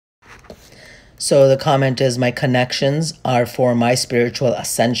So the comment is, my connections are for my spiritual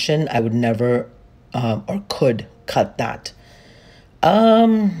ascension. I would never or could cut that.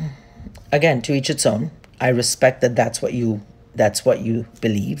 Again, to each its own. I respect that that's what you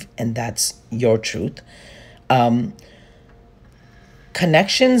believe, and that's your truth.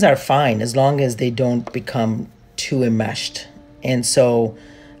 Connections are fine as long as they don't become too enmeshed. And so,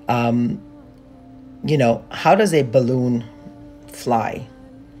 how does a balloon fly?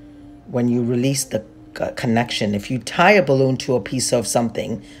 When you release the connection, if you tie a balloon to a piece of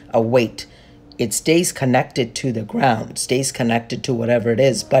something, a weight, it stays connected to the ground, stays connected to whatever it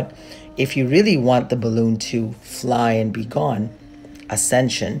is. But if you really want the balloon to fly and be gone,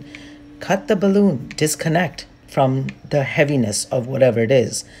 ascension, cut the balloon, disconnect from the heaviness of whatever it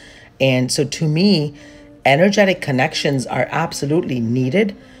is. And so to me, energetic connections are absolutely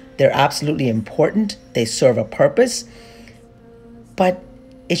needed. They're absolutely important. They serve a purpose, but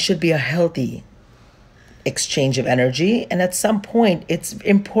it should be a healthy exchange of energy. And at some point, it's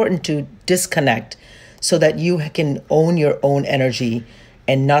important to disconnect so that you can own your own energy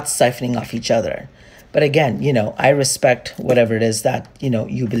and not siphoning off each other. But again, I respect whatever it is that,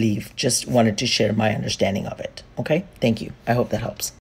 you believe. Just wanted to share my understanding of it. Okay? Thank you. I hope that helps.